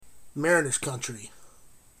Mariners country.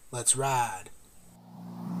 Let's ride.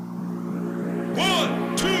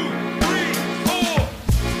 One, two, three, four.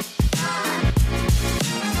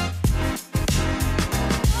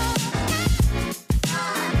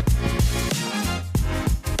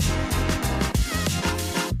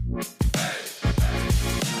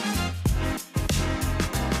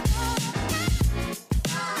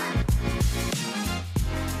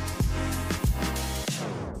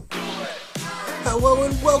 Hello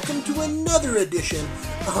and welcome to another edition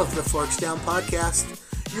of the Forks Down Podcast,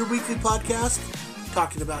 your weekly podcast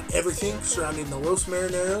talking about everything surrounding the Los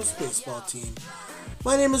Marineros baseball team.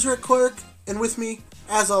 My name is Rick Clark, and with me,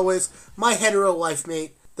 as always, my hetero life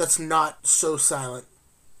mate that's not so silent,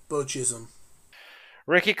 Bo Chisholm.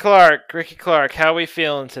 Ricky Clark, how we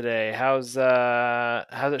feeling today? How's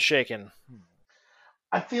it shaking?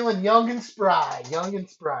 I'm feeling young and spry.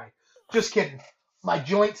 Just kidding. My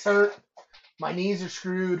joints hurt. My knees are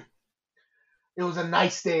screwed. It was a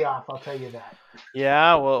nice day off, I'll tell you that.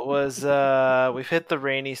 Yeah, well, it was. We've hit the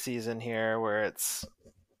rainy season here, where it's. I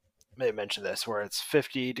may mention this, where it's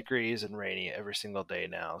 50 degrees and rainy every single day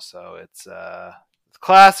now. So it's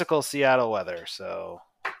classical Seattle weather. So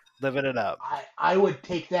living it up. I would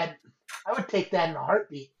take that. I would take that in a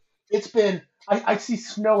heartbeat. It's been. I see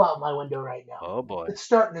snow out my window right now. Oh boy. It's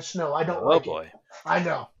starting to snow. I don't like boy. it. I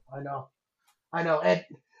know. And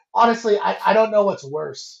honestly, I don't know what's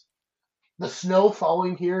worse. The snow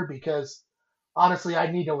falling here because honestly,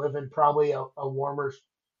 I need to live in probably a warmer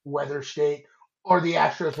weather state or the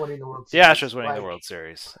Astros winning the World The Series. Astros winning the World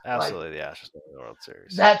Series. Absolutely, the Astros winning the World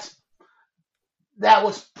Series. That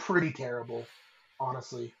was pretty terrible,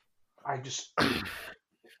 honestly. I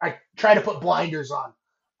try to put blinders on.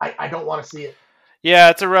 I don't want to see it. Yeah,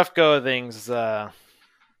 it's a rough go of things.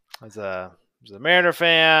 As a Mariner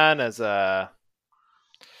fan, as a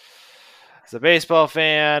baseball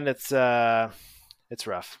fan, it's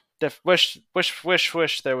rough. Wish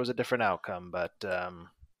there was a different outcome, but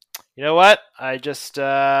you know what? I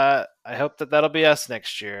hope that'll be us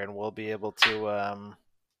next year, and we'll be able to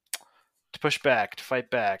push back, to fight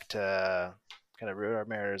back, to kind of root our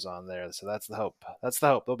Mariners on there. So that's the hope.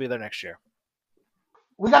 They'll be there next year.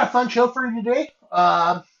 We got a fun show for you today.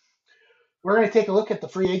 We're going to take a look at the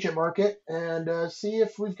free agent market and see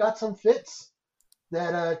if we've got some fits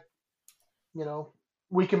that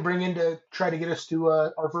we can bring in to try to get us to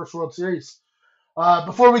our first World Series.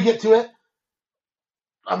 Before we get to it,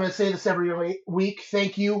 I'm going to say this every week.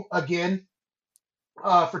 Thank you again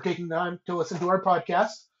for taking time to listen to our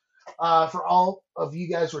podcast. For all of you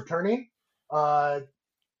guys returning,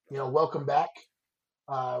 welcome back.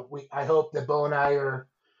 I hope that Bo and I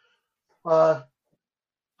are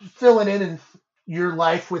filling in your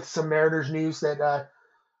life with some Mariners news that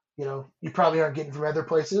you probably aren't getting from other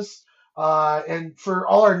places. And for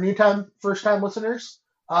all our first time listeners,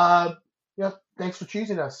 thanks for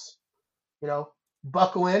choosing us.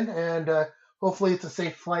 Buckle in, and hopefully it's a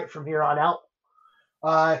safe flight from here on out.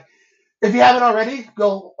 If you haven't already,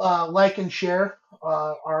 go like and share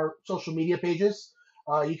our social media pages.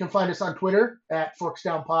 You can find us on Twitter at Forks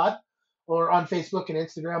Down Pod, or on Facebook and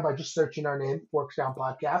Instagram by just searching our name, Forks Down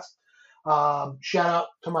Podcast. Shout out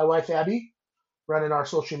to my wife, Abby, running our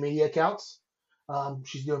social media accounts.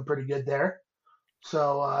 She's doing pretty good there.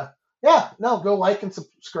 So, go like and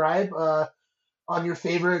subscribe on your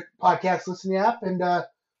favorite podcast listening app, and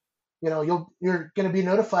you're going to be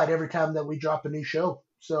notified every time that we drop a new show.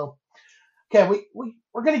 So, okay,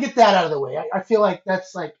 we're going to get that out of the way. I feel like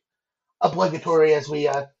that's like obligatory as we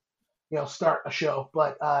start a show.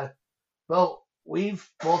 But well, we've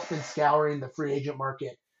both been scouring the free agent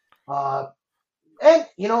market, and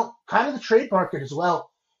kind of the trade market as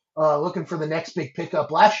well, looking for the next big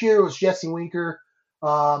pickup. Last year it was Jesse Winker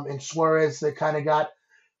and Suarez that kind of got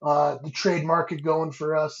the trade market going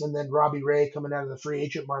for us, and then Robbie Ray coming out of the free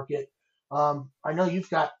agent market. I know you've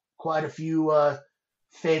got quite a few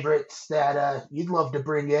favorites that you'd love to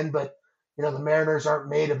bring in, but the Mariners aren't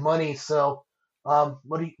made of money. So,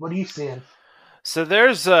 what are you seeing? So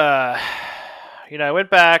there's I went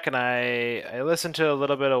back and I listened to a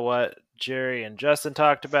little bit of what Jerry and Justin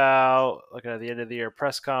talked about, looking at the end of the year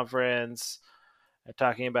press conference and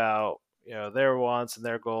talking about their wants and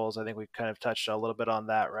their goals. I think we kind of touched a little bit on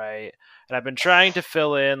that, right? And I've been trying to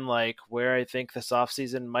fill in like where I think this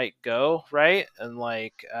offseason might go, right? And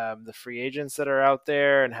like the free agents that are out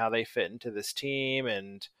there and how they fit into this team.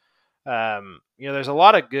 And there's a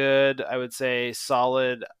lot of good, I would say,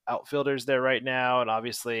 solid outfielders there right now. And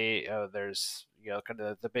obviously there's kind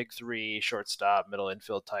of the big three shortstop, middle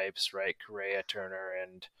infield types, right? Correa, Turner,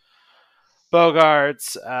 and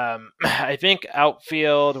Bogarts. I think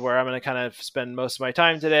outfield, where I'm going to kind of spend most of my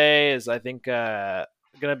time today, is I think going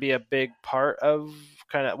to be a big part of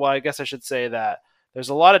kind of. Well, I guess I should say that there's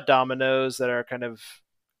a lot of dominoes that are kind of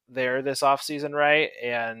there this off season, right?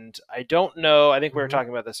 And I don't know. I think we were Mm-hmm. talking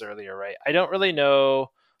about this earlier, right? I don't really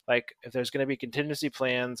know like if there's going to be contingency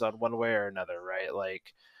plans on one way or another, right?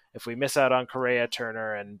 Like if we miss out on Correa,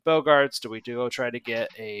 Turner, and Bogarts, do we go try to get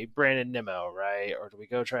a Brandon Nimmo, right? Or do we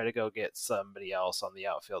go try to go get somebody else on the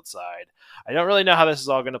outfield side? I don't really know how this is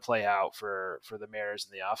all going to play out for the Mariners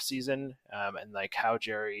in the offseason, and like how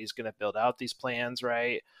Jerry's going to build out these plans,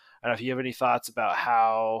 right? I don't know if you have any thoughts about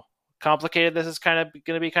how complicated this is kind of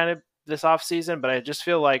going to be kind of this offseason, but I just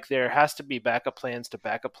feel like there has to be backup plans to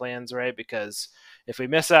backup plans, right? Because if we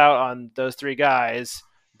miss out on those three guys,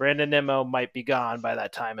 Brandon Nimmo might be gone by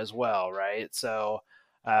that time as well, right? So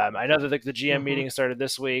I know that the GM Mm-hmm. meeting started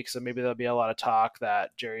this week, so maybe there'll be a lot of talk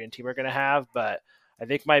that Jerry and team are going to have. But I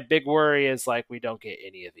think my big worry is like we don't get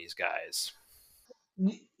any of these guys.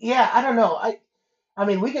 Yeah, I don't know. I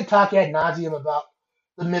mean, we could talk ad nauseum about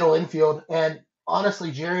the middle infield, and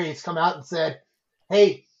honestly, Jerry has come out and said,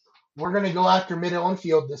 "Hey, we're going to go after middle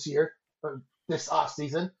infield this year or this off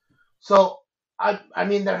season." So, I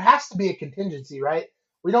mean, there has to be a contingency, right?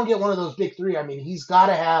 We don't get one of those big three. I mean, he's got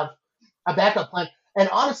to have a backup plan. And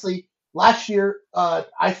honestly, last year,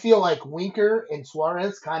 I feel like Winker and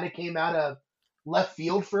Suarez kind of came out of left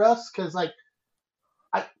field for us because, like,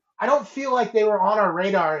 I I don't feel like they were on our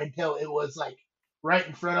radar until it was like right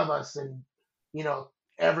in front of us, and you know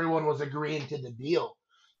everyone was agreeing to the deal.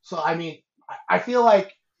 So I mean, I feel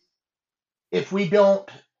like if we don't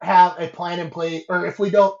have a plan in place, or if we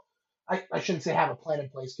don't, I shouldn't say have a plan in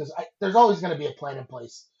place because there's always going to be a plan in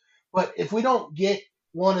place. But if we don't get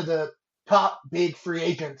one of the top big free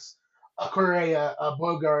agents, a Correa, a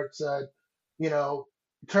Bogarts, you know,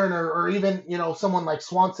 Turner, or even someone like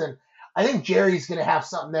Swanson, I think Jerry's going to have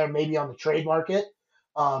something there maybe on the trade market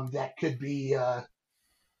that could be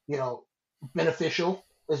you know beneficial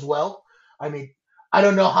as well. I mean, I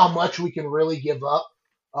don't know how much we can really give up.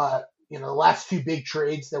 The last two big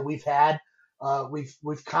trades that we've had,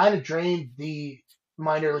 we've kind of drained the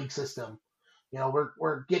minor league system.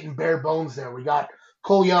 We're getting bare bones there. We got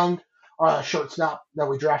Cole Young, shortstop that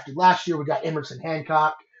we drafted last year. We got Emerson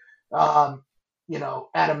Hancock, um,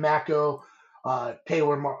 Adam Macko,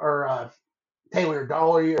 Taylor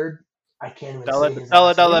Dolliard. I can't even Dollar say his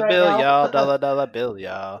dollar last name dollar right bill, now. y'all. Dollar bill,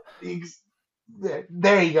 y'all.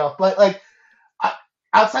 There you go. But like I,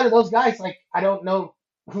 outside of those guys, like I don't know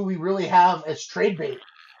who we really have as trade bait.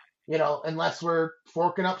 Unless we're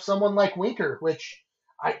forking up someone like Winker, which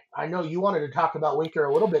I know you wanted to talk about Winker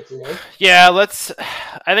a little bit today. Yeah, let's.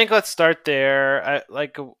 I think let's start there.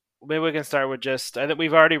 Maybe we can start with just. I think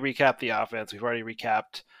we've already recapped the offense. We've already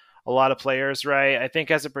recapped a lot of players, right? I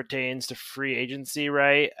think as it pertains to free agency,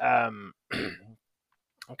 right? I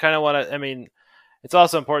kind of want to. I mean, it's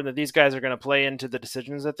also important that these guys are going to play into the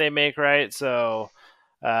decisions that they make, right? So,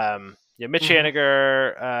 yeah,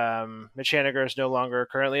 Mm-hmm. Mitch Haniger is no longer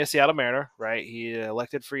currently a Seattle Mariner, right? He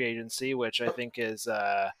elected free agency, which I think is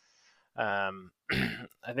I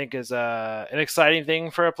think is an exciting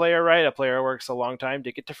thing for a player, right? A player works a long time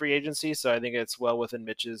to get to free agency, so I think it's well within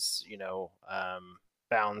Mitch's,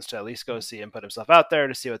 bounds to at least go see and put himself out there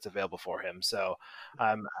to see what's available for him. So,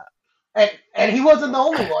 um, And he wasn't the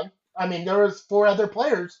only one. I mean, there was four other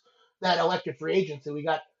players that elected free agency. We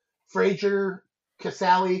got Frazier,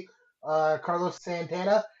 Casali, Carlos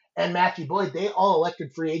Santana, and Matthew Boyd. They all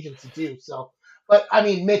elected free agency too. So, but I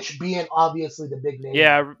mean, Mitch being obviously the big name there.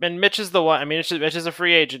 yeah, and Mitch is the one. I mean, Mitch is a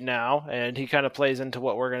free agent now, and he kind of plays into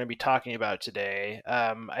what we're going to be talking about today.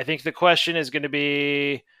 I think the question is going to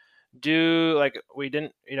be do like we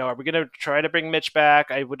didn't are we going to try to bring Mitch back?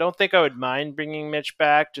 Don't think I would mind bringing Mitch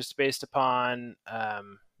back just based upon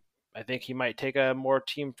I think he might take a more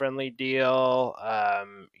team friendly deal.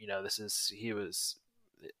 He was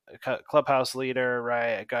a clubhouse leader,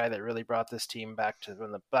 right? A guy that really brought this team back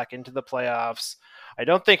into the playoffs. I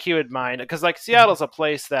don't think he would mind because like Mhm. Seattle's a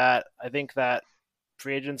place that I think that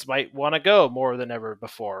free agents might want to go more than ever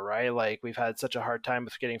before, right? Like we've had such a hard time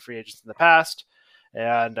with getting free agents in the past.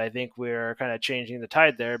 And I think we're kind of changing the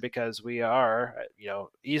tide there because we are,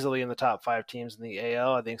 easily in the top five teams in the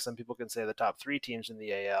AL. I think some people can say the top three teams in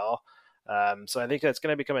the AL. So I think that's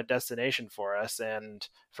going to become a destination for us and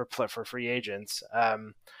for free agents.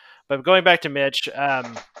 But going back to Mitch,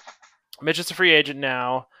 Mitch is a free agent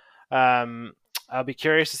now. I'll be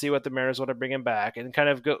curious to see what the Mariners want to bring him back and kind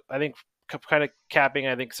of go. I think kind of capping.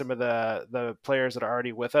 I think some of the players that are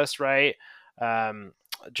already with us, right?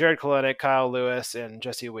 Jared Kelenic, Kyle Lewis, and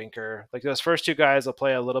Jesse Winker. Like those first two guys will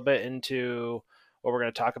play a little bit into what we're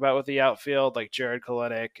going to talk about with the outfield. Like Jared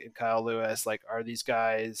Kelenic and Kyle Lewis, like are these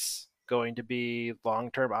guys going to be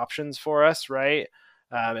long-term options for us, right?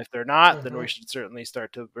 If they're not, then we should certainly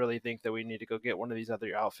start to really think that we need to go get one of these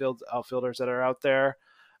other outfielders that are out there.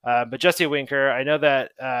 But Jesse Winker, I know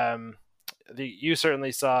that you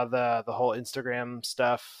certainly saw the whole Instagram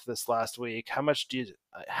stuff this last week. How much do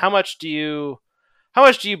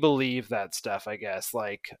you believe that stuff? I guess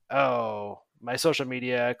like, oh,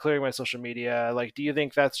 clearing my social media. Like, do you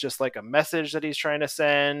think that's just like a message that he's trying to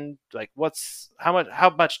send? Like,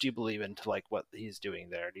 how much do you believe into like what he's doing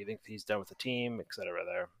there? Do you think he's done with the team, etc.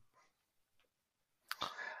 There?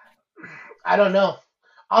 I don't know.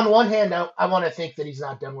 On one hand, I want to think that he's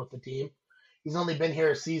not done with the team. He's only been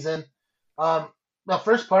here a season. The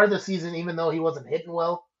first part of the season, even though he wasn't hitting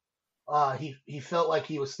well, he felt like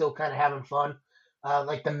he was still kind of having fun.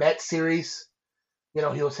 Like the Mets series, he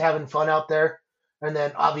was having fun out there. And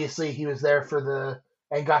then obviously he was there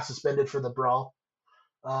and got suspended for the brawl.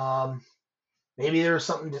 Maybe there was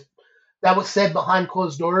something that was said behind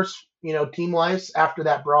closed doors, team-wise after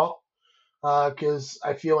that brawl. Because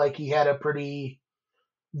I feel like he had a pretty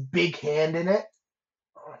big hand in it,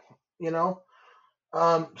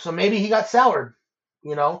 So maybe he got soured,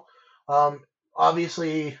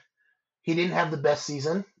 Obviously, he didn't have the best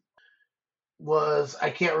season.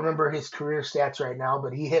 I can't remember his career stats right now,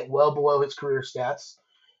 but he hit well below his career stats.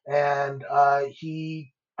 And I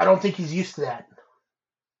don't think he's used to that.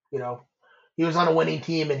 He was on a winning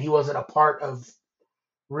team and he wasn't a part of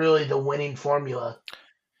really the winning formula.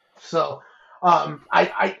 So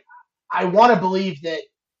I want to believe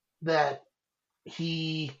that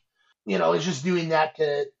he, is just doing that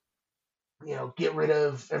to, get rid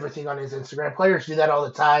of everything on his Instagram. Players do that all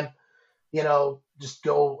the time, just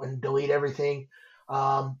go and delete everything.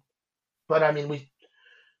 But I mean,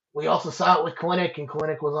 we also saw it with Kelenic, and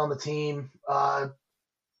Kelenic was on the team,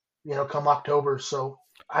 come October. So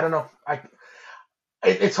I don't know.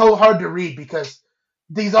 It's so hard to read because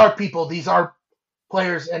these are people, these are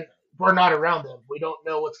players, and we're not around them. We don't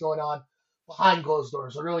know what's going on behind closed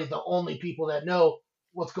doors. So really, the only people that know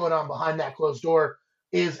what's going on behind that closed door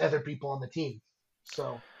is other people on the team.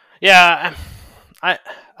 So yeah.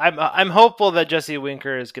 I'm hopeful that Jesse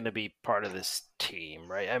Winker is going to be part of this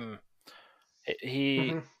team, right?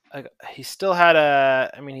 He still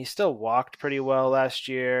he still walked pretty well last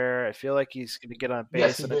year. I feel like he's going to get on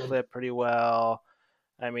base at a clip pretty well.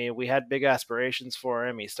 I mean, we had big aspirations for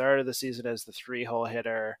him. He started the season as the 3-hole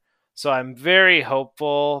hitter. So I'm very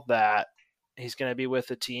hopeful that he's going to be with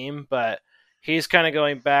the team, but he's kind of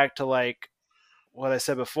going back to like what I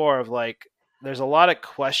said before of like, there's a lot of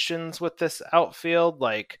questions with this outfield.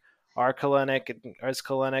 Like, is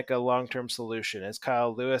Kelenic a long-term solution? Is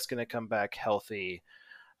Kyle Lewis going to come back healthy?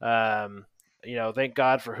 Thank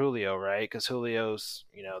God for Julio, right? Because Julio's,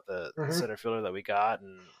 the center fielder that we got,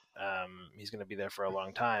 and he's going to be there for a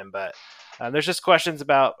long time. But there's just questions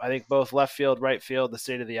about, I think, both left field, right field, the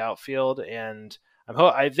state of the outfield, and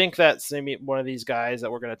I think that's maybe one of these guys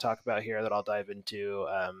that we're going to talk about here that I'll dive into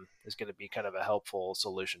is going to be kind of a helpful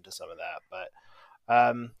solution to some of that. But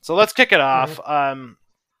so let's kick it off. I'll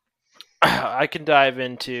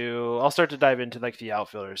start to dive into like the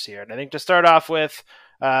outfielders here. And I think to start off with,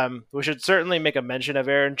 we should certainly make a mention of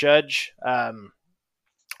Aaron Judge. I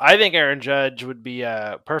think Aaron Judge would be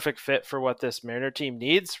a perfect fit for what this Mariner team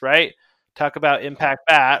needs, right? Talk about impact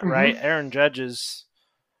bat, right? Aaron Judge is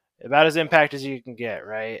about as impact as you can get,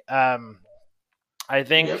 right? I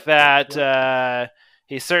think that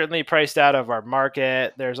he's certainly priced out of our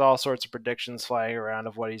market. There's all sorts of predictions flying around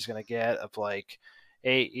of what he's going to get of like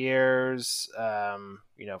 8 years,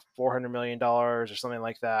 $400 million or something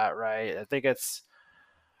like that, right? I think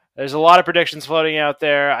there's a lot of predictions floating out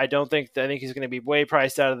there. I think he's going to be way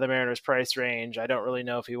priced out of the Mariners price range. I don't really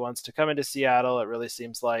know if he wants to come into Seattle. It really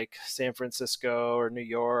seems like San Francisco or New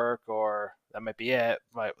York, or that might be it.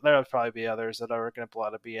 But there'll probably be others that are going to pull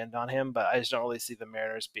out a B end on him, but I just don't really see the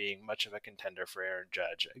Mariners being much of a contender for Aaron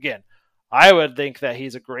Judge. Again, I would think that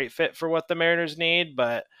he's a great fit for what the Mariners need,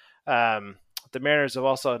 but the Mariners have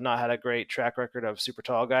also not had a great track record of super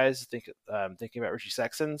tall guys. Thinking about Richie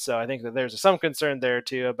Sexson, so I think that there's some concern there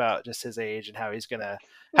too about just his age and how he's gonna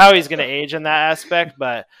age in that aspect.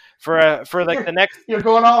 But for like the next, you're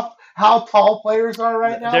going off how tall players are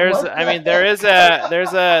right now. There's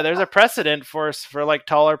a precedent for like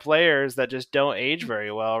taller players that just don't age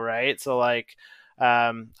very well, right? So like.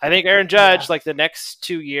 I think Aaron Judge, like the next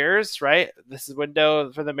 2 years, right? This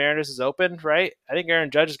window for the Mariners is open, right? I think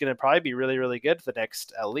Aaron Judge is going to probably be really, really good for the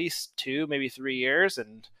next at least 2, maybe 3 years.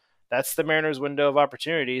 And that's the Mariners' window of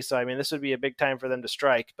opportunity. So I mean, this would be a big time for them to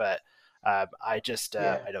strike, but I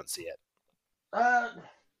Yeah. I don't see it. Uh,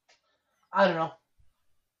 I don't know.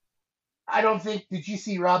 I don't think. Did you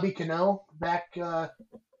see Robbie Cano back a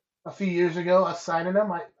few years ago? Us signing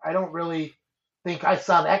him. I don't really think I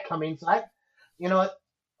saw that coming. So you know what?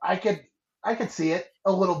 I could I could see it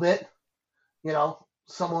a little bit.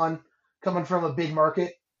 Someone coming from a big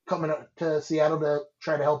market coming up to Seattle to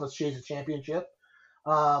try to help us chase a championship.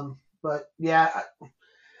 But yeah,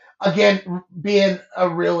 again, being a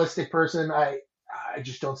realistic person, I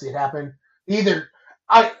just don't see it happen. Either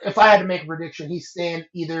if I had to make a prediction, he's staying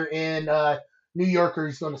either in New York or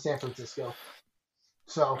he's going to San Francisco.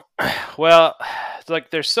 So Well,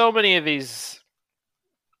 like there's so many of these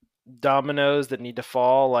dominoes that need to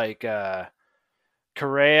fall, like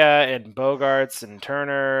Correa and Bogarts and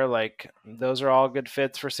Turner, like those are all good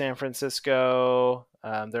fits for San Francisco.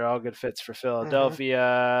 They're all good fits for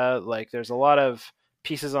Philadelphia. Like there's a lot of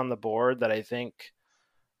pieces on the board that I think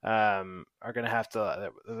are going to have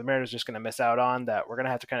to, the Mariners are just going to miss out on, that we're going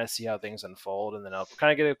to have to kind of see how things unfold, and then I'll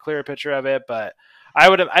kind of get a clearer picture of it. But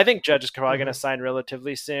I think Judge is probably going to sign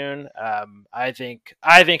relatively soon. I think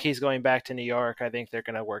he's going back to New York. I think they're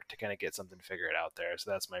going to work to kind of get something figured out there. So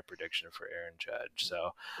that's my prediction for Aaron Judge. So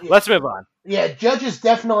let's move on. Yeah, Judge is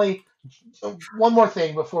definitely, one more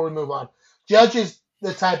thing before we move on. Judge is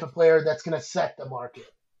the type of player that's going to set the market.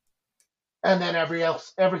 And then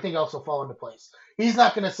everything else will fall into place. He's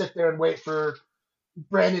not going to sit there and wait for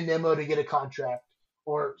Brandon Nimmo to get a contract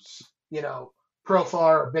or,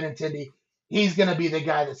 Profar or Benintendi. He's going to be the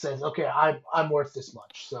guy that says, okay, I'm worth this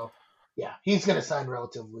much. So, yeah, he's going to sign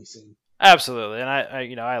relatively soon. Absolutely. And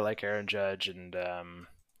I like Aaron Judge, and,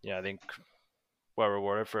 I think well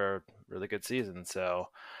rewarded for a really good season. So,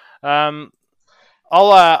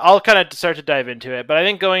 I'll kind of start to dive into it, but I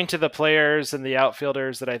think going to the players and the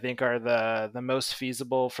outfielders that I think are the most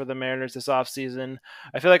feasible for the Mariners this offseason,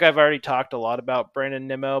 I feel like I've already talked a lot about Brandon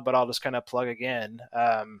Nimmo, but I'll just kind of plug again.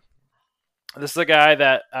 This is a guy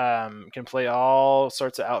that can play all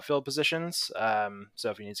sorts of outfield positions.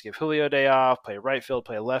 So if he needs to give Julio a day off, play right field,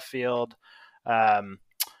 play left field.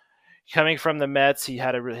 Coming from the Mets, he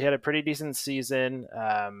had a pretty decent season.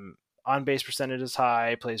 On base percentage is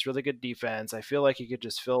high, plays really good defense. I feel like he could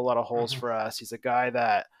just fill a lot of holes for us. He's a guy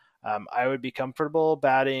that I would be comfortable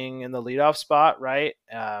batting in the leadoff spot, right?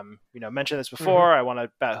 Mentioned this before. I want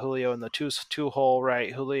to bat Julio in the two hole,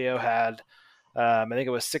 right? Julio had, I think it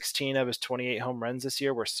was 16 of his 28 home runs this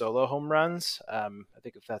year were solo home runs. I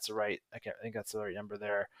think if that's the right, I think that's the right number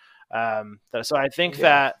there. So I think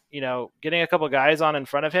that, getting a couple guys on in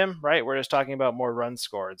front of him, right, we're just talking about more runs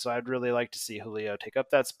scored. So I'd really like to see Julio take up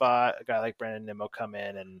that spot. A guy like Brandon Nimmo come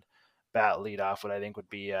in and bat leadoff, what I think would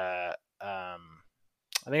be, I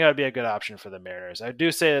think that would be a good option for the Mariners. I do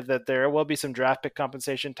say that there will be some draft pick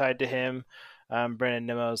compensation tied to him. Brandon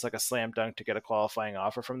Nimmo is like a slam dunk to get a qualifying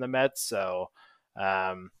offer from the Mets. So,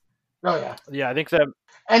 I think that,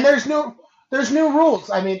 and there's new rules.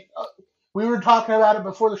 I mean, we were talking about it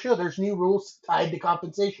before the show. There's new rules tied to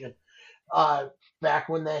compensation. Back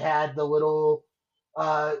when they had the little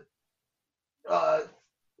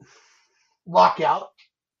lockout.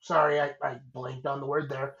 Sorry, I blanked on the word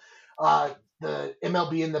there. The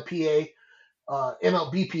MLB and the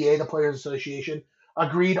MLBPA, the Players Association,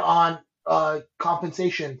 agreed on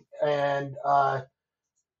compensation and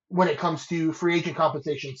when it comes to free agent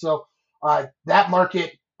compensation. So that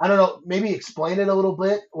market, I don't know, maybe explain it a little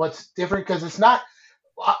bit, what's different, because it's not,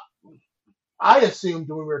 I assumed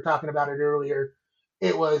when we were talking about it earlier,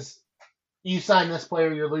 it was you sign this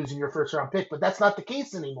player, you're losing your first round pick, but that's not the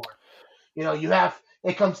case anymore.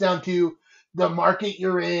 It comes down to the market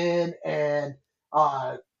you're in, and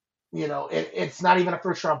it's not even a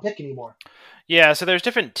first round pick anymore. Yeah, so there's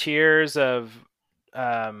different tiers of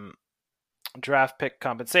draft pick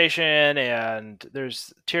compensation, and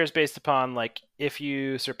there's tiers based upon like if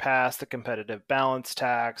you surpass the competitive balance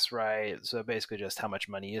tax, right? So basically just how much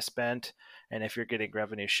money you spent, and if you're getting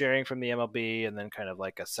revenue sharing from the MLB, and then kind of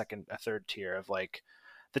like a third tier of like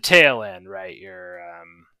the tail end, right? Your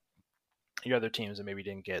other teams that maybe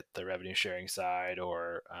didn't get the revenue sharing side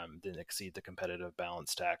or didn't exceed the competitive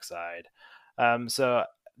balance tax side. So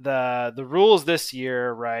the rules this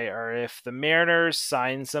year, right, are if the Mariners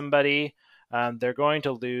sign somebody, they're going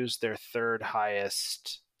to lose their third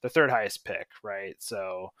highest pick, right?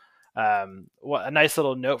 So what a nice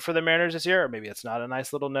little note for the Mariners this year, or maybe it's not a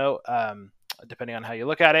nice little note, depending on how you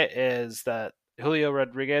look at it, is that Julio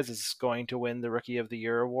Rodriguez is going to win the Rookie of the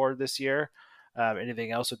Year award this year.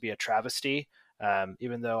 Anything else would be a travesty,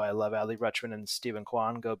 even though I love Adley Rutschman and Stephen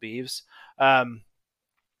Kwan, go Beavs.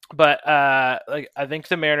 But like I think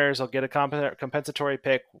the Mariners will get a compensatory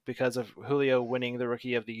pick because of Julio winning the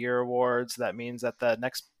Rookie of the Year awards. That means that the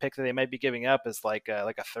next pick that they might be giving up is like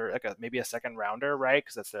a third, maybe a second rounder, right?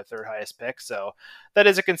 Because that's their third highest pick. So that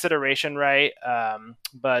is a consideration, right?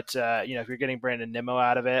 But if you're getting Brandon Nimmo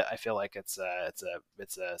out of it, I feel like it's a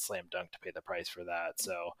slam dunk to pay the price for that.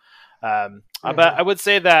 So, but I would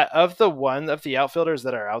say that of the outfielders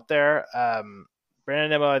that are out there.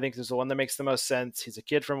 Brandon Nimmo, I think, is the one that makes the most sense. He's a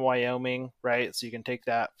kid from Wyoming, right? So you can take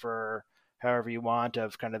that for however you want,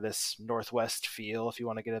 of kind of this Northwest feel, if you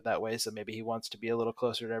want to get it that way. So maybe he wants to be a little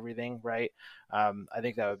closer to everything, right? I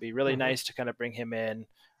think that would be really nice to kind of bring him in.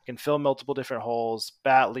 He can fill multiple different holes,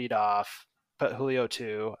 bat lead off, put Julio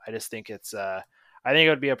too. I just think I think it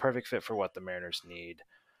would be a perfect fit for what the Mariners need.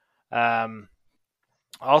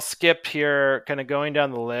 I'll skip here, kind of going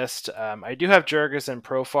down the list. I do have Jurgensen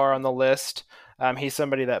Profar on the list. He's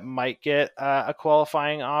somebody that might get a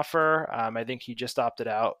qualifying offer. I think he just opted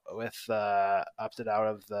out of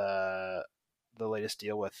the latest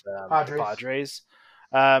deal with the Padres.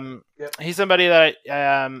 He's somebody that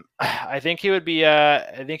I think he would be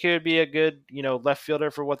a good left fielder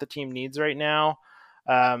for what the team needs right now.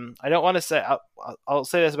 I don't want to say I'll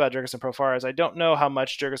say this about Jurgensen Profar is I don't know how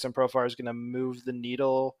much Jurgensen Profar is going to move the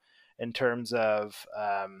needle in terms of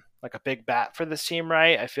like a big bat for this team,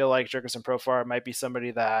 right? I feel like Jurgensen Profar might be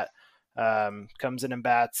somebody that comes in and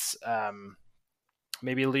bats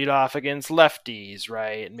maybe lead off against lefties,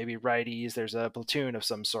 right? And maybe righties. There's a platoon of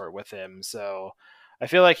some sort with him. So I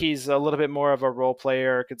feel like he's a little bit more of a role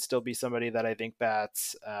player, could still be somebody that I think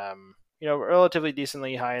bats relatively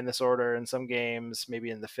decently high in this order in some games,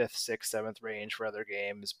 maybe in the 5th, 6th, 7th range for other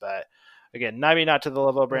games. But again, maybe not to the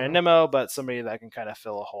level of Brandon Nimmo, but somebody that can kind of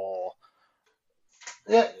fill a hole.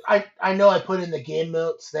 Yeah, I know I put in the game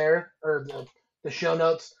notes there, or the show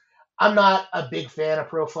notes. I'm not a big fan of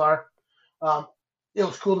Profar. It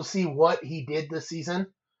was cool to see what he did this season.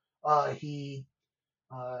 He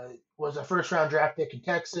was a first-round draft pick in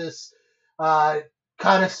Texas.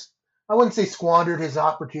 Kind of, I wouldn't say squandered his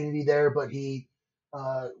opportunity there, but he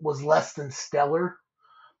was less than stellar.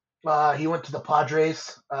 He went to the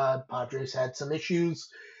Padres. Padres had some issues.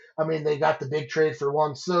 I mean, they got the big trade for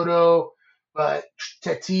Juan Soto, but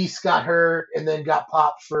Tatis got hurt and then got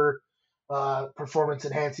popped for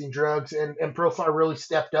performance-enhancing drugs, and Profar really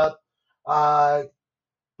stepped up. But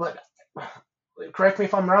correct me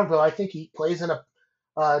if I'm wrong, though. I think he plays in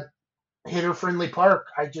a hitter-friendly park.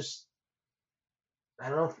 I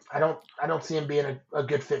don't see him being a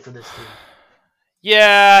good fit for this team.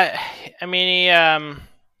 Yeah, I mean,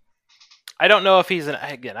 I don't know if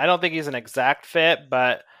I don't think he's an exact fit,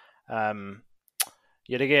 but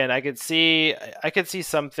yet again, I could see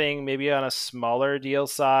something maybe on a smaller deal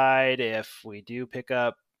side if we do pick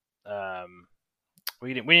up.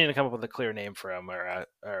 We need to come up with a clear name for him or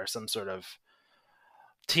some sort of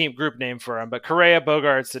team group name for him. But Correa,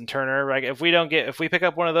 Bogarts, and Turner, right? If we pick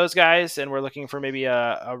up one of those guys and we're looking for maybe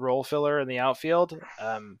a role filler in the outfield,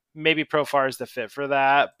 maybe Profar is the fit for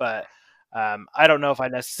that. But I don't know if I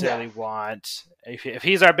necessarily want if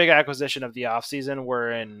he's our big acquisition of the offseason,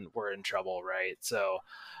 we're in trouble, right? So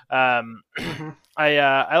I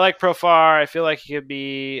like Profar. I feel like he could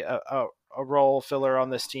be a role filler on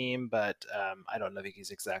this team, but I don't think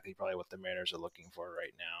he's exactly probably what the Mariners are looking for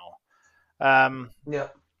right now.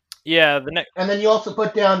 Yeah. And then you also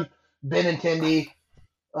put down Benintendi,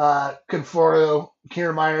 Conforto,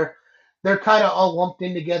 Kiermaier. They're kind of all lumped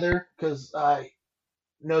in together because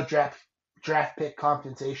no draft pick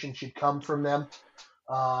compensation should come from them.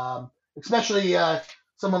 Especially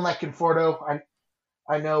someone like Conforto.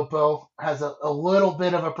 I know Bo has a little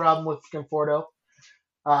bit of a problem with Conforto.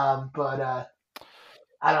 But I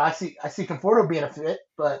don't know. I see Conforto being a fit,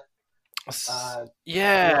 but he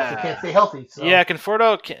can't stay healthy. So. Yeah,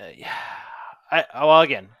 Conforto.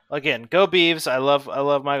 Again, go Beavs. I love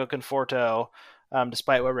Michael Conforto,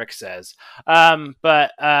 despite what Rick says.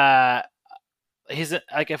 But he's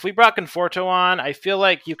like, if we brought Conforto on, I feel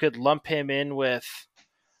like you could lump him in with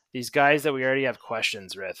these guys that we already have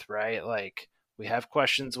questions with, right? Like, we have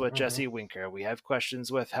questions with Jesse Winker. We have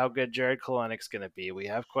questions with how good Jared Kelenic's going to be. We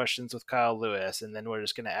have questions with Kyle Lewis. And then we're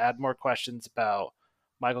just going to add more questions about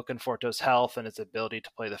Michael Conforto's health and his ability to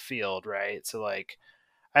play the field, right? So, like,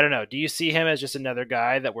 I don't know. Do you see him as just another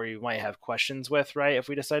guy that where you might have questions with, right, if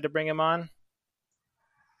we decide to bring him on?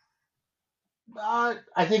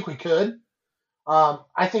 I think we could.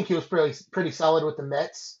 I think he was pretty solid with the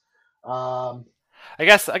Mets. I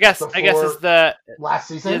guess is the last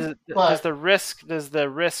season. Does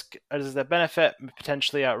the benefit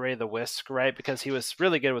potentially outweigh the risk, right? Because he was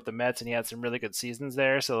really good with the Mets and he had some really good seasons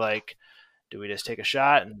there. So, like, Do we just take a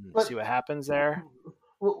shot and But see what happens there?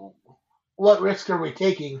 what risk are we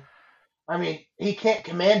taking? I mean, he can't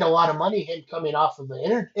command a lot of money him coming off of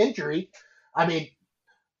the injury. I mean,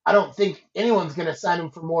 I don't think anyone's going to sign him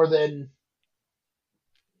for more than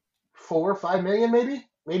 4 or 5 million,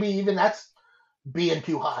 maybe even that's being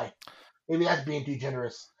too high. Maybe that's being too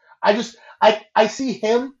generous. I see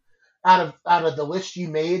him out of the list you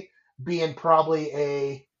made being probably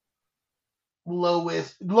a low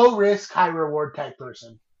risk, high reward type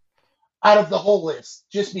person out of the whole list,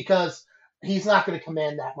 just because he's not going to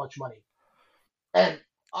command that much money. And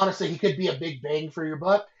honestly, he could be a big bang for your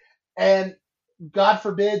buck. And God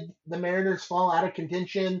forbid the Mariners fall out of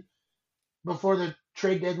contention before the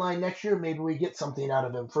trade deadline next year. Maybe we get something out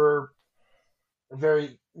of him for a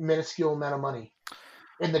very minuscule amount of money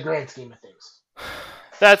in the grand scheme of things.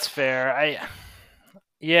 That's fair.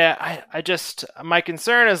 I just, my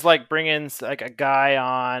concern is like bringing like a guy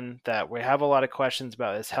on that we have a lot of questions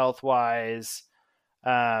about his health wise.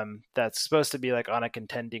 That's supposed to be like on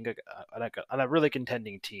a really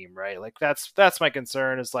contending team, right? Like that's my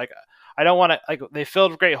concern is like, I don't want to, like, they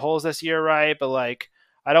filled great holes this year, right? But like,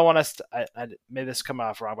 I don't want us to, I made this come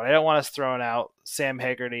off wrong, but I don't want us throwing out Sam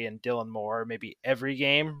Haggerty and Dylan Moore maybe every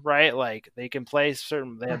game, right? Like they can play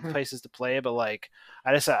they have places to play, but like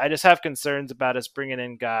I just have concerns about us bringing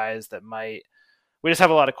in guys that we just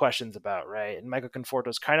have a lot of questions about, right? And Michael Conforto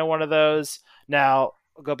is kind of one of those. Now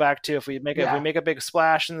we'll go back to if we make a big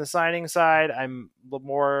splash in the signing side, I'm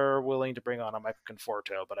more willing to bring on a Michael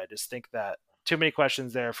Conforto, but I just think that too many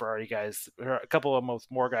questions there for already guys, or a couple of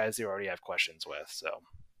more guys you already have questions with. So,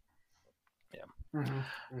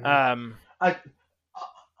 yeah.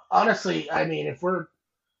 Honestly, I mean,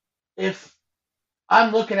 if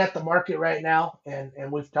I'm looking at the market right now,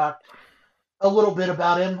 and we've talked a little bit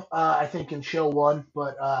about him, I think in show one,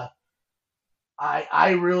 but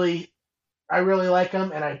I really like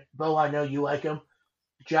him, and Bo, I know you like him.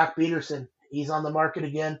 Jock Peterson, he's on the market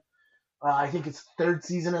again. I think it's third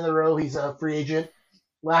season in a row he's a free agent.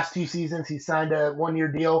 Last 2 seasons he signed a 1-year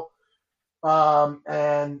deal,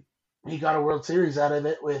 and he got a World Series out of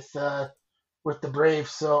it with the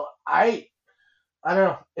Braves. So I don't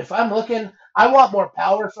know, if I'm looking, I want more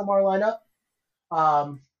power from our lineup.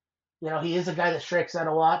 He is a guy that strikes out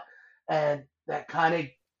a lot, and that kind of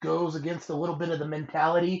goes against a little bit of the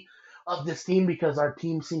mentality of this team because our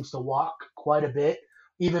team seems to walk quite a bit,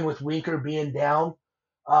 even with Winker being down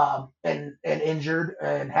and injured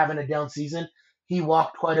and having a down season. He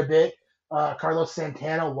walked quite a bit. Carlos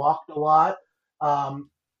Santana walked a lot.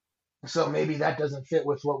 So maybe that doesn't fit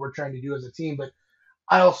with what we're trying to do as a team. But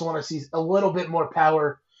I also want to see a little bit more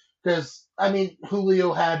power because, I mean,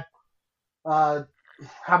 Julio had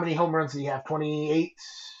how many home runs did he have? 28?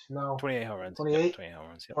 No. 28 home runs. 28? 28 home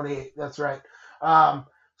runs. Yep. 28, that's right.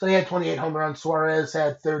 So he had 28 home runs. Suarez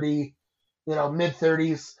had 30,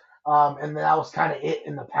 mid-30s. And that was kind of it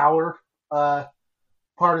in the power part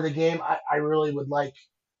of the game. I really would like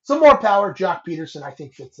some more power. Jock Peterson, I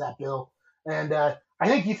think, fits that bill. And I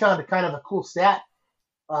think you found a kind of a cool stat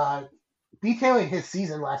detailing his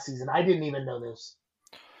season last season. I didn't even know this.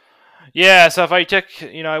 Yeah, so if I took,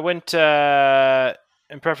 I went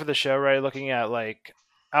in prep for the show, right, looking at like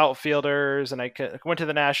outfielders, and I went to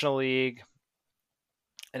the National League.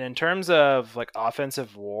 And in terms of like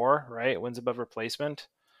offensive WAR, right, wins above replacement,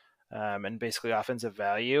 and basically offensive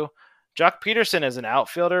value, Jock Peterson as an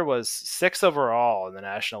outfielder was 6th overall in the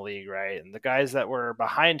National League, right? And the guys that were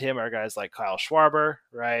behind him are guys like Kyle Schwarber,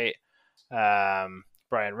 right?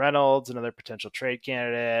 Brian Reynolds, another potential trade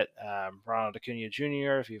candidate. Ronald Acuna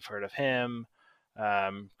Jr., if you've heard of him.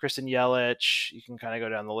 Kristen Yelich. You can kind of go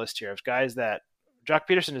down the list here of guys that Jock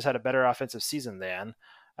Peterson has had a better offensive season than.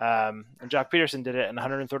 And Jock Peterson did it in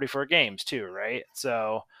 134 games too, right?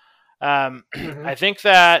 So I think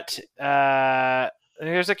that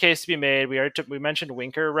there's a case to be made. We mentioned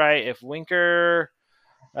Winker, right? If Winker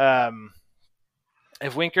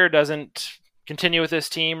doesn't continue with this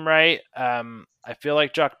team, right? I feel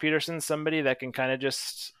like Jock Peterson's somebody that can kind of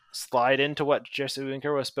just slide into what Jesse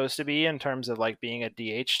Winker was supposed to be in terms of like being a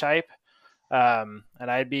DH type. And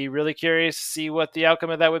I'd be really curious to see what the outcome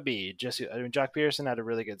of that would be. Jock Peterson had a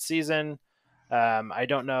really good season. I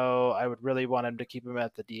don't know. I would really want him to keep him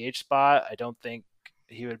at the DH spot. I don't think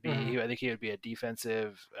he would be. I think he would be a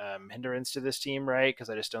defensive hindrance to this team, right? Because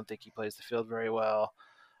I just don't think he plays the field very well.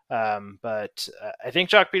 But I think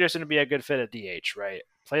Jock Peterson would be a good fit at DH, right?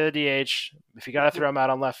 Play the DH. If you got to throw him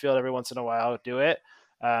out on left field every once in a while, do it.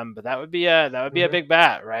 But that would be a big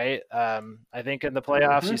bat, right? I think in the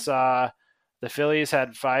playoffs you saw the Phillies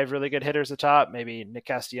had 5 really good hitters at the top. Maybe Nick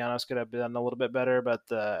Castellanos could have done a little bit better, but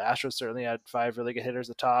the Astros certainly had 5 really good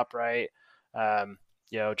hitters at the top, right?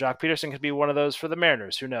 Jock Peterson could be one of those for the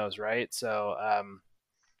Mariners. Who knows, right? So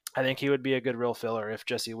I think he would be a good real filler if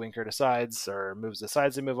Jesse Winker decides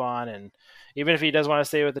to move on. And even if he does want to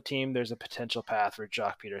stay with the team, there's a potential path for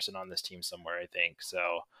Jock Peterson on this team somewhere, I think. So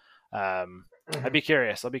I'd be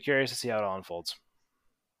curious. I'll be curious to see how it all unfolds.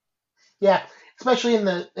 Yeah, especially in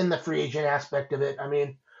the free agent aspect of it. I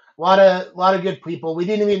mean, a lot of good people. We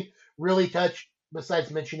didn't even really touch,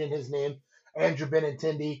 besides mentioning his name, Andrew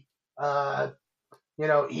Benintendi.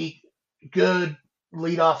 He good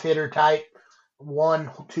leadoff hitter type,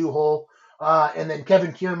 1-2 hole, and then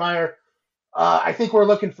Kevin Kiermaier. I think we're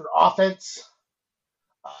looking for offense,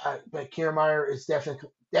 but Kiermaier is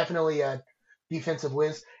definitely a defensive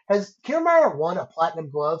whiz. Has Kiermaier won a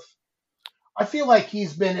Platinum Glove? I feel like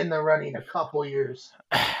he's been in the running a couple years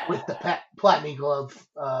with the Platinum Glove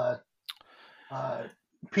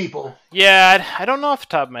people. Yeah, I don't know off the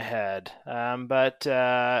top of my head, but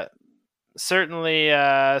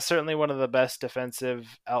certainly one of the best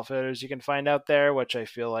defensive outfielders you can find out there, which I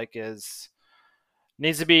feel like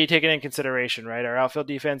needs to be taken in consideration. Right, our outfield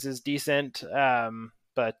defense is decent,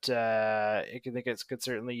 but I think it could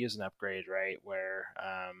certainly use an upgrade. Right,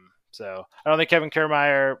 so I don't think Kevin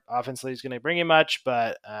Kiermaier offensively is going to bring you much,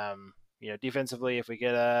 but defensively, if we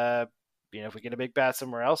get a big bat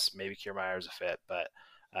somewhere else, maybe Kiermaier is a fit. But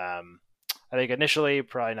I think initially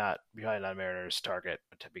probably not Mariners' target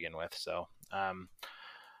to begin with. So, you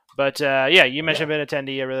mentioned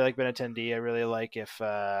Benintendi. I really like Benintendi. I really like if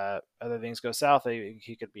other things go south, I think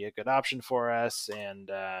he could be a good option for us. And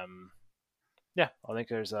I think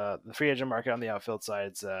there's the free agent market on the outfield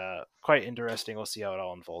side's quite interesting. We'll see how it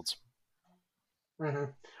all unfolds. Mm-hmm.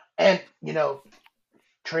 And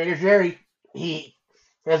Trader Jerry, he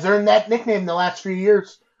has earned that nickname the last few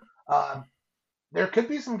years. There could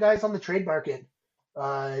be some guys on the trade market.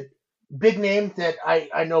 Big name that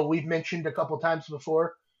I know we've mentioned a couple times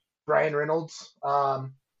before, Brian Reynolds.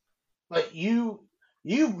 But you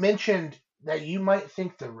mentioned that you might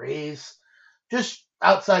think the Rays, just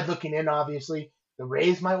outside looking in, obviously, the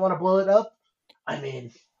Rays might want to blow it up. I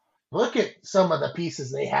mean, look at some of the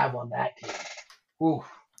pieces they have on that team. Ooh.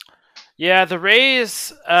 Yeah, the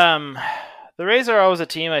Rays. The Rays are always a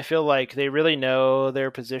team I feel like they really know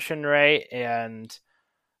their position, right? And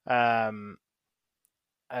they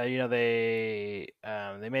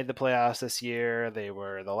made the playoffs this year. They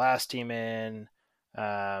were the last team in.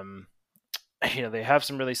 They have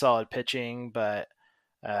some really solid pitching, but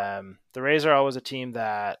the Rays are always a team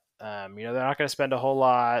that they're not going to spend a whole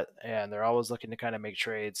lot, and they're always looking to kind of make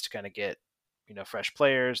trades to kind of get fresh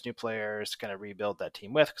players, new players to kind of rebuild that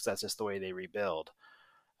team with, because that's just the way they rebuild.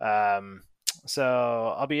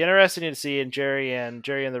 So I'll be interested to see. And Jerry and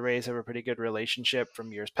the Rays have a pretty good relationship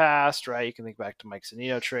from years past, right? You can think back to Mike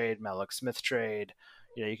Zunino trade, Mallex Smith trade.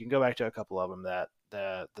 You can go back to a couple of them that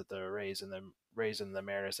the Rays and the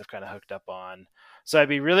Mariners have kind of hooked up on. So I'd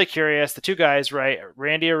be really curious. The two guys, right?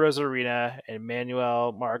 Randy Arozarena and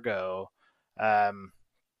Manuel Margot.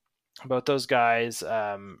 Both those guys,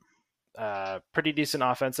 pretty decent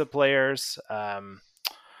offensive players.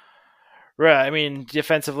 Right. I mean,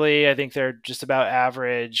 defensively, I think they're just about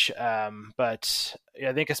average. But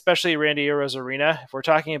I think especially Randy Arozarena, if we're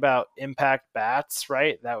talking about impact bats,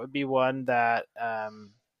 right, that would be one that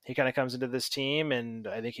he kind of comes into this team, and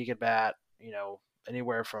I think he could bat,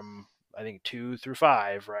 anywhere from, I think, 2 through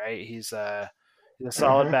 5, right? He's a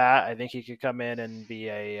solid bat. I think he could come in and be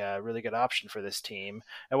a really good option for this team.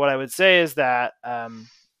 And what I would say is that I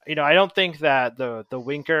don't think that the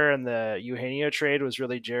Winker and the Eugenio trade was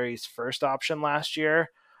really Jerry's first option last year.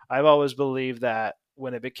 I've always believed that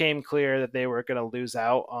when it became clear that they were going to lose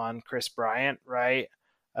out on Chris Bryant, right,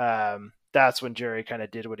 that's when Jerry kind of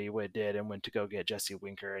did what he did and went to go get Jesse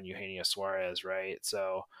Winker and Eugenio Suarez, right?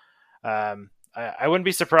 So I wouldn't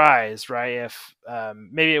be surprised, right, if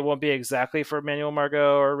maybe it won't be exactly for Manuel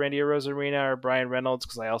Margot or Randy Arozarena or Brian Reynolds,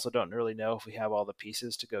 because I also don't really know if we have all the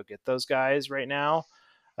pieces to go get those guys right now.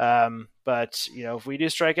 But if we do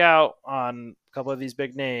strike out on a couple of these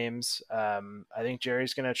big names, I think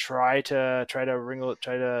Jerry's going to try to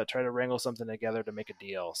wrangle something together to make a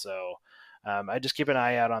deal. So I just keep an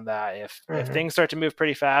eye out on that. If things start to move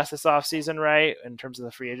pretty fast this offseason, right, in terms of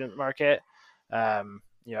the free agent market, I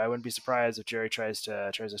wouldn't be surprised if Jerry tries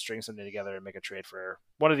to string something together and make a trade for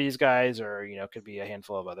one of these guys, or could be a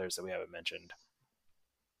handful of others that we haven't mentioned.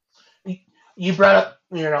 You brought up,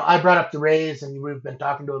 I brought up the Rays, and we've been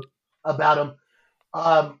talking about them.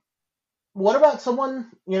 What about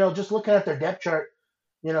someone, just looking at their depth chart,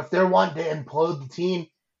 if they're wanting to implode the team,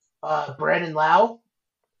 Brandon Lau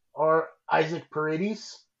or Isaac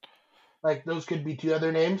Paredes, like those could be two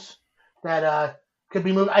other names that could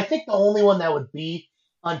be moved. I think the only one that would be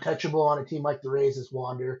untouchable on a team like the Rays is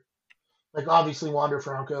Wander. Like obviously Wander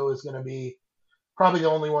Franco is going to be probably the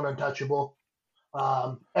only one untouchable.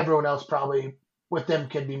 Everyone else probably with them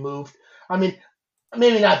can be moved. I mean,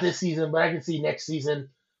 maybe not this season, but I can see next season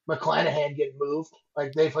McClanahan get moved.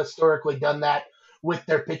 Like they've historically done that with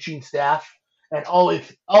their pitching staff, and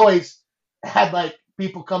always had like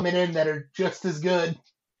people coming in that are just as good.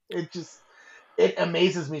 It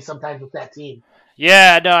amazes me sometimes with that team.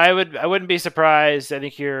 Yeah, no, I wouldn't be surprised. I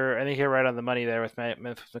think you're right on the money there with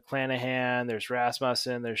McClanahan. There's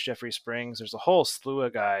Rasmussen. There's Jeffrey Springs. There's a whole slew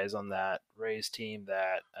of guys on that Rays team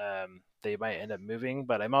that they might end up moving.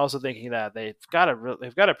 But I'm also thinking that they've got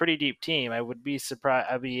a pretty deep team. I would be surprised.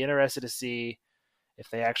 I'd be interested to see if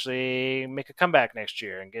they actually make a comeback next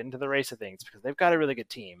year and get into the race of things because they've got a really good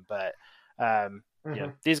team. But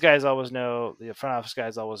these guys always know, the front office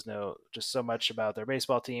guys always know just so much about their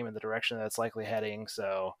baseball team and the direction that's likely heading.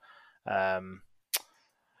 So,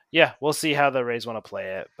 we'll see how the Rays want to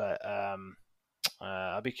play it. But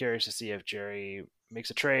I'll be curious to see if Jerry makes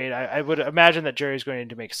a trade. I would imagine that Jerry's going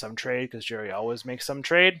to make some trade because Jerry always makes some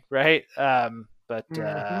trade, right? We'll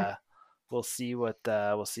see what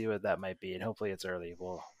that might be, and hopefully it's early.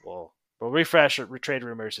 We'll refresh trade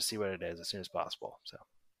rumors to see what it is as soon as possible. So.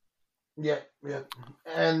 Yeah.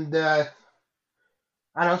 And I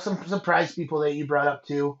know some surprise people that you brought up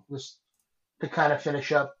too, just to kind of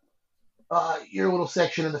finish up your little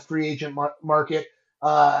section of the free agent market.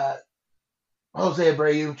 Jose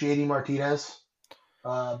Abreu, JD Martinez,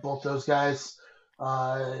 both those guys,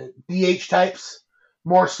 DH types,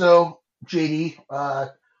 more so JD.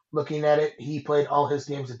 Looking at it, he played all his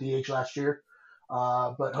games at DH last year,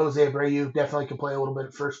 but Jose Abreu definitely can play a little bit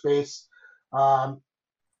at first base.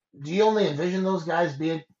 Do you only envision those guys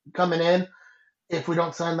coming in if we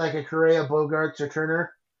don't sign like a Correa, Bogarts, or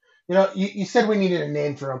Turner? You know, you said we needed a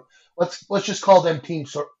name for them. Let's just call them team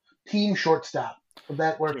shortstop. Would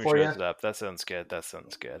that work Team for you? shortstop. That sounds good.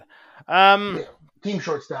 Yeah, team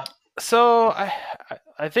shortstop. So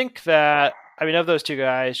I think that of those two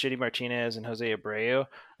guys, JD Martinez and Jose Abreu,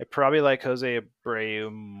 I probably like Jose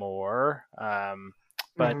Abreu more.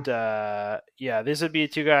 These would be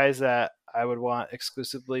two guys that I would want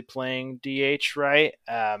exclusively playing DH, right?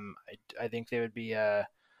 I think they would be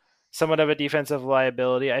somewhat of a defensive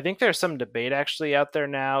liability. I think there's some debate actually out there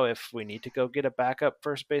now if we need to go get a backup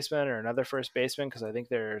first baseman or another first baseman, because I think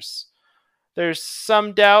there's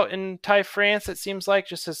some doubt in Ty France, it seems like,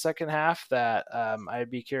 just his second half that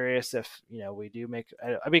I'd be curious if, we do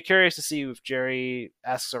I'd be curious to see if Jerry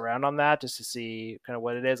asks around on that just to see kind of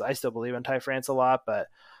what it is. I still believe in Ty France a lot, but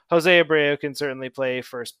Jose Abreu can certainly play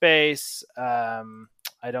first base.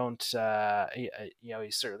 I don't,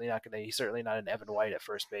 he's certainly not an Evan White at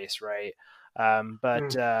first base, right?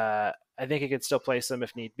 I think he could still play some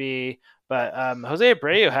if need be. But Jose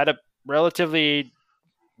Abreu had a relatively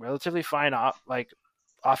fine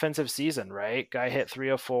offensive season, right? Guy hit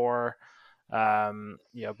 304. I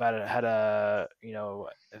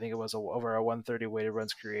think it was over a 130 weighted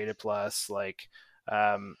runs created plus.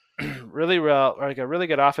 Really real, like a really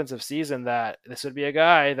good offensive season. That this would be a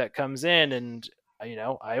guy that comes in, and I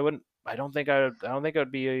don't think it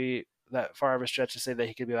would be that far of a stretch to say that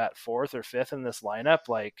he could be that fourth or fifth in this lineup.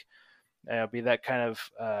 Be that kind of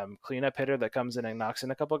cleanup hitter that comes in and knocks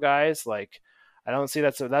in a couple guys. I don't see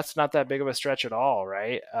that's not that big of a stretch at all,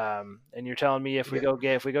 right? And you're telling me if we go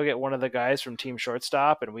get one of the guys from team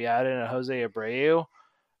shortstop and we add in a Jose Abreu,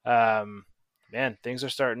 man, things are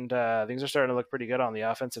starting to look pretty good on the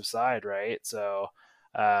offensive side, right? So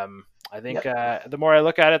I think the more I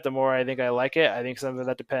look at it, the more I think I like it. I think some of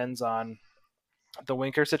that depends on the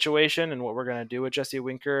Winker situation and what we're going to do with Jesse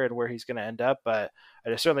Winker and where he's going to end up. But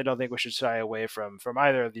I certainly don't think we should shy away from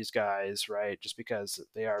either of these guys, right? Just because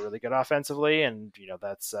they are really good offensively, and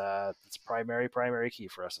that's primary key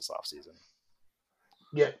for us this offseason.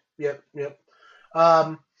 Yep.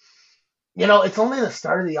 It's only the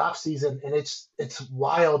start of the offseason, and it's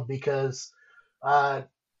wild because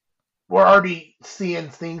we're already seeing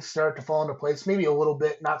things start to fall into place. Maybe a little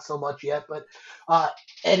bit, not so much yet, but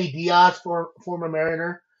Eddie Diaz, former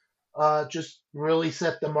Mariner, just really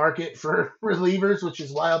set the market for relievers, which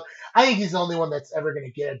is wild. I think he's the only one that's ever going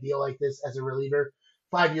to get a deal like this as a reliever.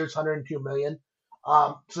 5 years, $102 million.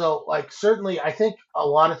 Certainly, I think a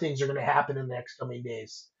lot of things are going to happen in the next coming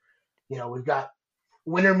days. We've got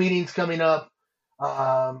winter meetings coming up.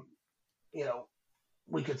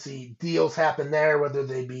 We could see deals happen there, whether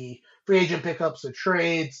they be free agent pickups or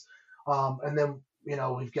trades. And then,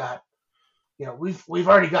 we've got, we've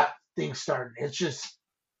already got things started. It's just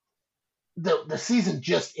the season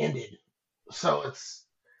just ended. So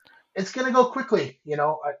it's going to go quickly.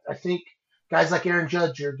 I think guys like Aaron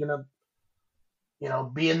Judge are going to,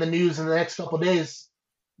 be in the news in the next couple of days,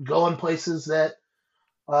 going places that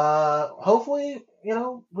hopefully,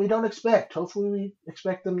 we don't expect. Hopefully we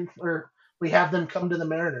expect them or we have them come to the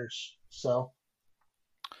Mariners. So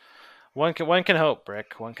one can hope,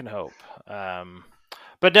 Rick. One can hope.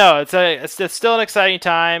 But no, it's still an exciting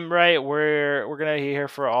time, right? We're gonna be here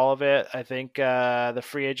for all of it. I think the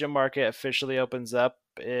free agent market officially opens up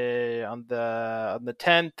on the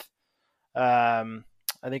 10th.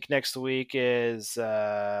 I think next week is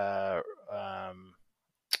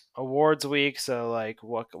awards week, so like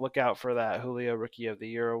look out for that Julio Rookie of the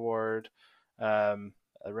Year award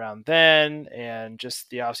around then, and just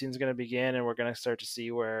the offseason is going to begin, and we're going to start to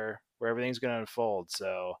see where everything's going to unfold.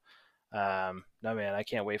 So no man, I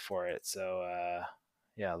can't wait for it. So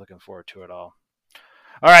yeah, looking forward to it all.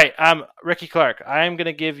 All right, Ricky Clark, I'm going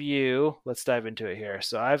to give you, let's dive into it here.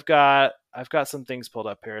 So I've got some things pulled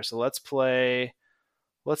up here. So let's play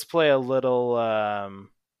a little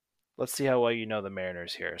let's see how well you know the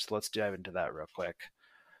Mariners here. So let's dive into that real quick.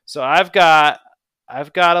 So I've got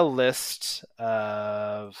a list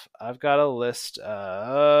of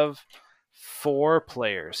 4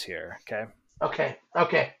 players here. Okay.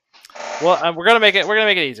 Okay. Well, we're gonna make it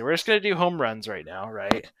easy. We're just gonna do home runs right now,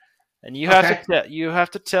 right? And you have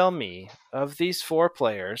to tell me, of these 4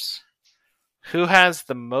 players, who has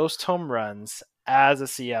the most home runs as a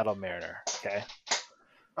Seattle Mariner.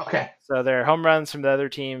 Okay. So their home runs from the other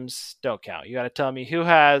teams don't count. You got to tell me who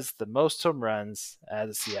has the most home runs as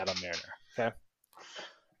a Seattle Mariner.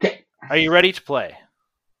 Okay. Are you ready to play?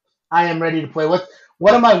 I am ready to play. What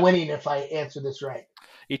am I winning if I answer this right?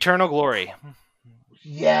 Eternal glory.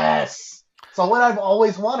 Yes. So what I've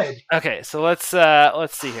always wanted. Okay, so let's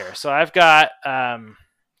see here. So I've got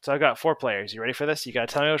 4 players. You ready for this? You got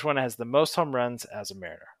to tell me which one has the most home runs as a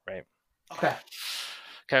Mariner, right? Okay.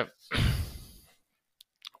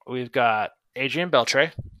 We've got Adrian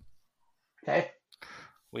Beltre. Okay.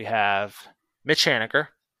 We have Mitch Haniger.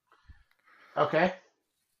 Okay.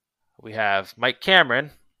 We have Mike Cameron.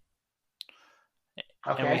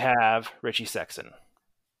 Okay. And we have Richie Sexson.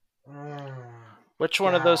 Mm, Which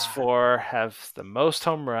one of those 4 have the most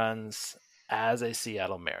home runs as a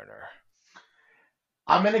Seattle Mariner?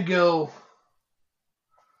 I'm going to go...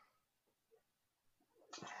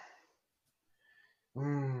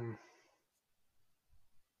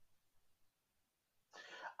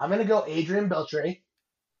 I'm going to go Adrian Beltre.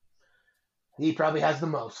 He probably has the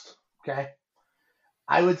most. Okay.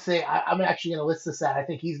 I would say, I'm actually going to list this out. I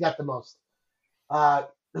think he's got the most.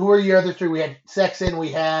 Who are your other 3? We had Sexton. We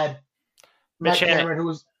had Matt Cameron, who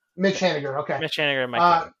was Mitch Haniger. Okay. Mitch Haniger and Mike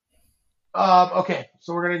Cameron. Okay.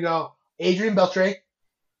 So we're going to go Adrian Beltre.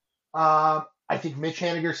 I think Mitch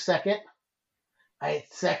Haniger's second. I had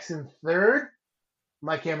Sexton third.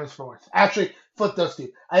 Mike Cameron's fourth. Actually, flip those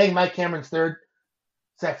 2. I think Mike Cameron's third.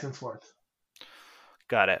 Sexton's fourth.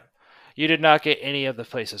 Got it. You did not get any of the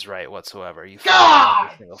places right whatsoever. You God!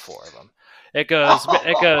 Every single 4 of them. It goes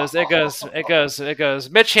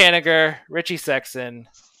Mitch Haniger, Richie Sexson,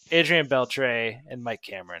 Adrian Beltre, and Mike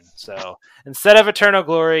Cameron. So instead of eternal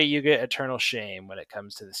glory, you get eternal shame when it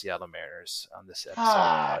comes to the Seattle Mariners on this episode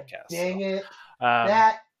of the podcast. Dang it.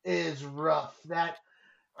 That is rough. You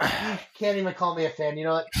can't even call me a fan. You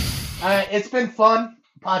know what? It's been fun.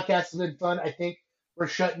 The podcast has been fun. I think we're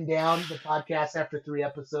shutting down the podcast after 3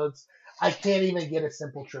 episodes. I can't even get a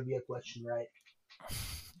simple trivia question right.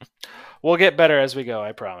 We'll get better as we go.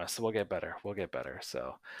 I promise. We'll get better.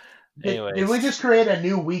 So, anyways, did we just create a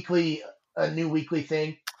new weekly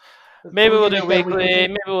thing? Maybe we'll do weekly.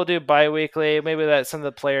 Maybe we'll do bi-weekly. Maybe that's some of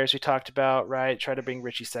the players we talked about, right? Try to bring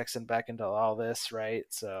Richie Sexson back into all this, right?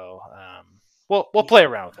 So, we'll play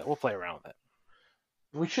around with it.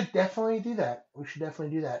 We should definitely do that.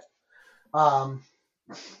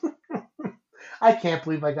 I can't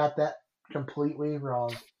believe I got that completely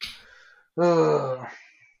wrong. Ugh.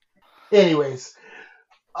 Anyways,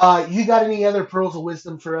 you got any other pearls of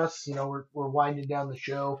wisdom for us? We're winding down the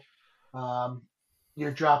show.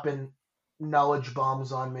 You're dropping knowledge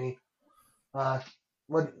bombs on me.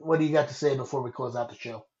 What do you got to say before we close out the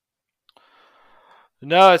show?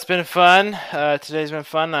 No, it's been fun. Today's been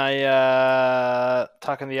fun.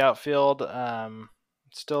 Talking the outfield.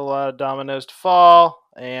 Still a lot of dominoes to fall,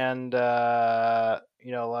 and a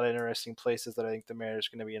lot of interesting places that I think the Mariners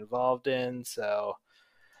are going to be involved in. So,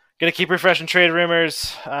 going to keep refreshing trade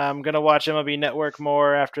rumors. I'm going to watch MLB Network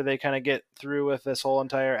more after they kind of get through with this whole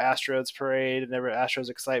entire Astros parade and every Astros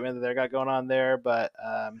excitement that they got going on there. But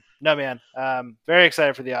no, man, very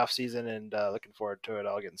excited for the off season and looking forward to it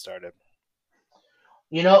all getting started.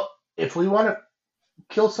 If we want to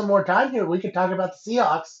kill some more time here, we could talk about the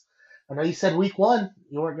Seahawks. I know you said week 1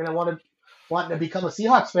 you weren't going to want to become a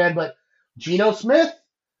Seahawks fan, but Geno Smith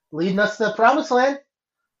leading us to the promised land.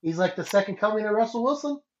 He's like the second coming of Russell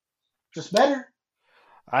Wilson, just better.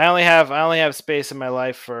 I only have space in my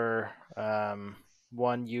life for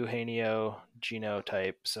one Eugenio Geno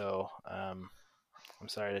type, so I'm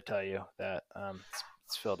sorry to tell you that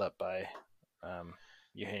it's filled up by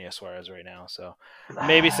Eugenio Suarez right now. So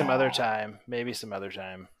maybe some other time.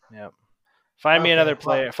 Yep. Find me another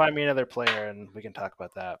player, and we can talk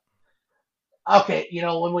about that. Okay,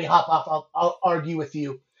 when we hop off, I'll argue with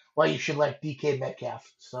you why you should like DK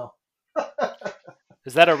Metcalf. So.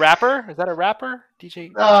 Is that a rapper?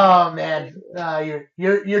 DJ? Oh man,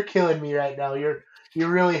 you're killing me right now. You're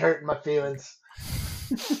really hurting my feelings.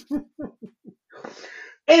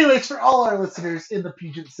 Anyways, for all our listeners in the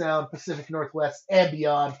Puget Sound, Pacific Northwest, and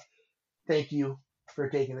beyond, thank you for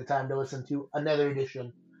taking the time to listen to another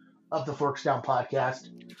edition of the Forks Down Podcast.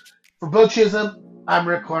 For Bo Chisholm, I'm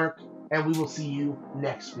Rick Clark, and we will see you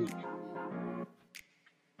next week.